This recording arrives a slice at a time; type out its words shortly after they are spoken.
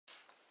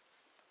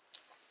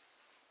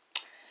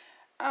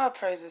All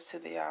praises to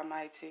the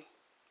Almighty,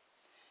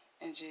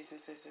 and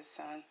Jesus is His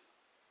Son.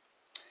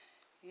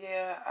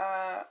 Yeah,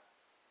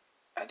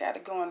 I got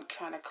it going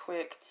kind of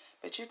quick,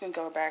 but you can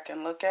go back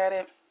and look at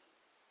it.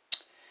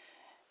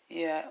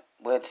 Yeah,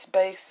 what's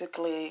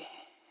basically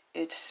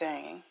it's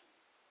saying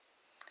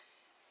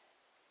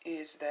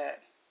is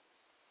that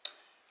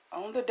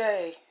on the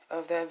day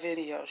of that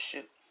video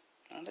shoot,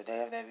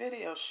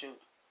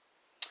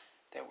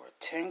 there were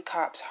 10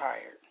 cops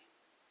hired.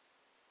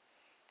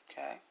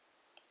 Okay?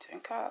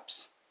 10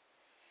 cops.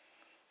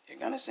 You're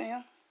going to see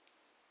them.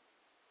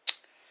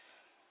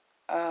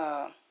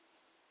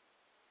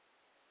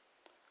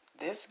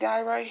 This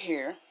guy right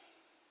here,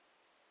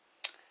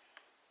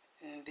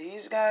 and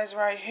these guys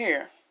right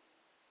here,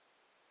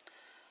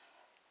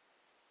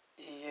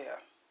 yeah.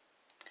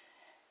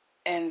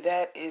 And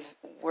that is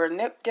where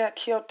Nip got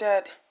killed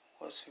at,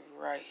 was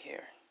right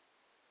here.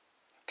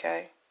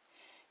 Okay?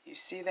 You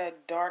see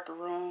that dark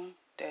room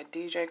that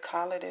DJ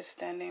Khaled is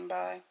standing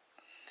by?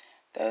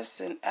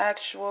 That's an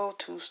actual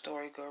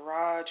 2-story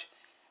garage.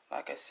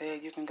 Like I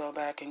said, you can go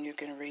back and you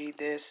can read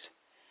this.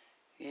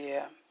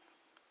 Yeah.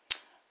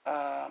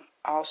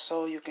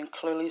 Also, you can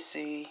clearly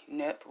see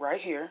Nip right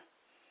here,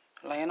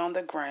 laying on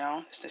the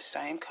ground. It's the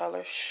same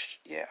color.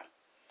 Yeah.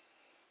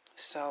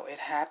 So it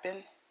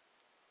happened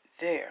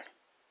there.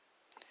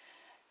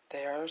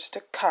 There's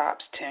the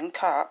cops, 10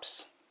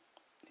 cops.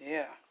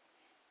 Yeah.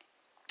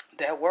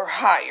 That were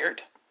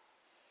hired.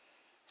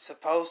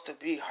 Supposed to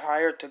be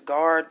hired to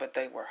guard, but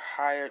they were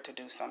hired to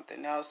do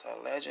something else,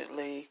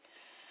 allegedly.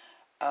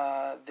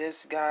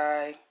 This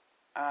guy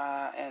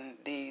and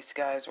these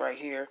guys right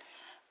here,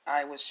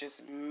 I was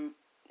just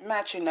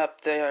matching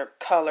up their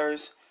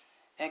colors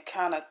and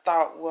kind of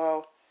thought,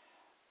 well,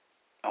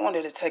 I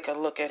wanted to take a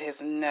look at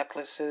his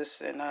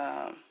necklaces. And,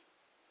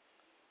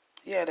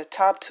 yeah, the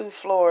top 2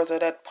 floors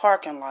of that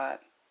parking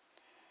lot.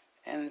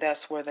 And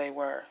that's where they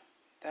were.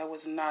 That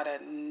was not a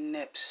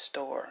Nip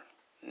store.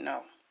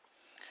 No.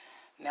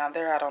 Now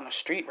they're out on the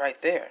street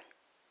right there.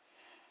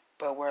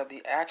 But where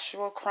the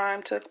actual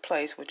crime took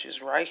place, which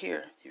is right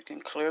here, you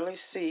can clearly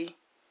see,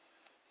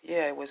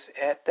 yeah, it was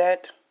at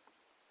that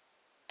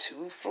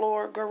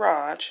 2-floor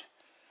garage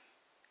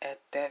at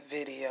that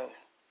video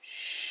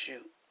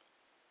shoot.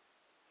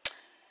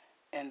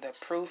 And the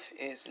proof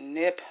is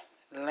Nip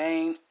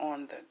laying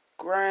on the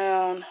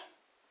ground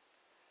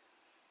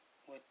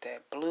with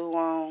that blue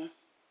on.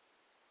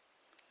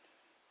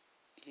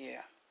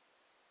 Yeah.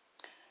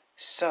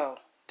 So,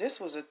 this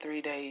was a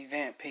 3-day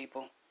event,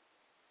 people.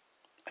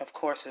 Of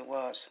course it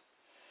was.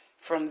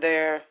 From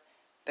there,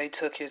 they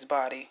took his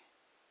body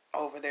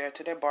over there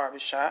to their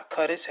barbershop,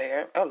 cut his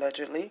hair,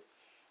 allegedly.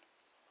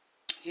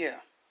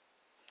 Yeah.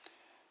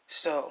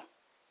 So,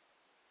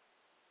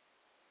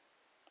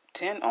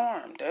 10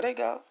 armed. There they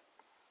go.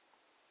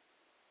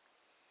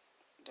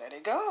 There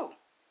they go.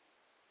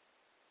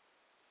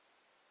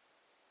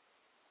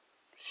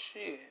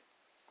 Shit.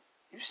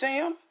 You see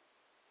him?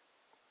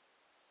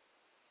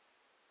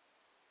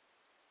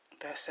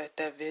 That's at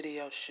that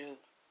video shoot.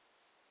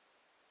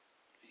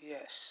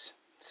 Yes.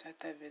 It's at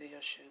that video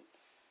shoot.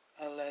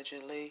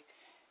 Allegedly.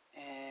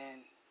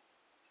 And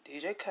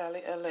DJ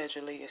Khaled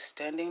allegedly is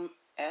standing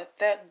at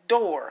that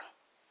door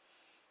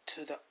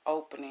to the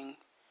opening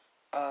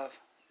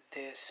of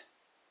this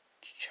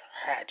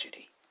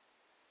tragedy.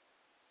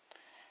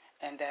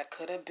 And that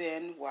could have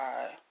been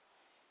why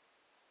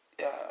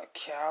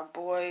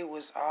Cowboy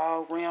was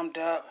all rimmed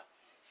up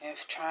and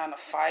trying to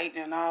fight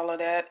and all of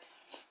that.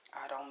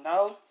 I don't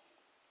know.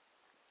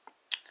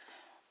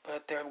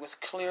 But there was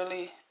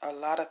clearly a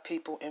lot of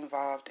people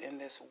involved in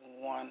this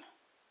one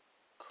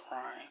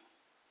crime.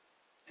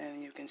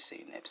 And you can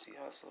see Nipsey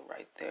Hussle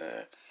right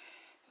there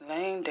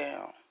laying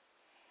down.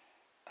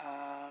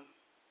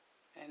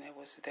 And it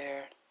was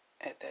there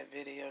at that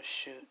video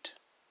shoot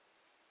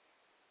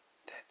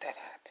that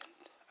happened.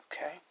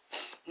 Okay?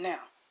 Now,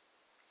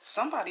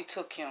 somebody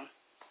took him.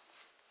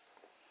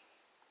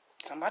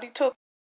 Somebody took